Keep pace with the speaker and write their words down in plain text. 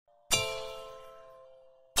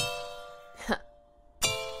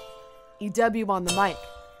EW on the mic.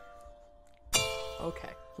 Okay,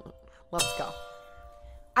 let's go.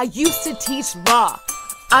 I used to teach law.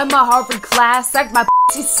 I'm a Harvard class act, my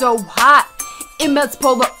pussy's so hot. It melts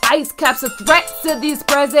polar ice caps, a threat to these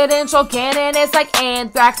presidential candidates like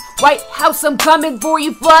anthrax. White House, I'm coming for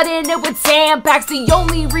you, flooding it with sand packs. The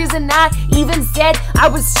only reason I even said I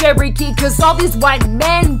was Cherokee, cause all these white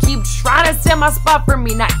men keep trying to stand my spot for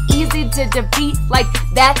me. Not easy to defeat like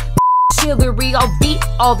that Hillary. I'll beat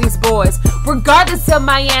all these boys, regardless of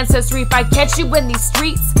my ancestry. If I catch you in these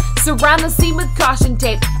streets, surround the scene with caution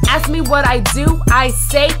tape. Ask me what I do, I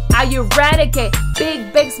say I eradicate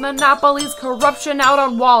big banks, monopolies, corruption out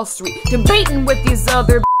on Wall Street. Debating with these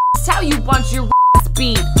other b****s, how you want your ass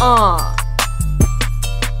beat, How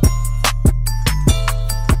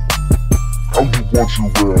you want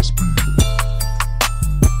your ass beat?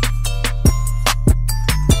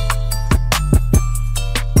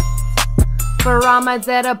 For all my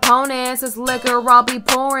dead opponents, this liquor I'll be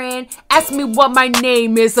pouring. Ask me what my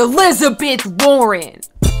name is, Elizabeth Warren.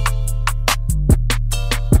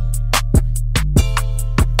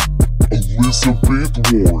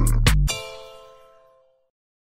 Elizabeth Warren.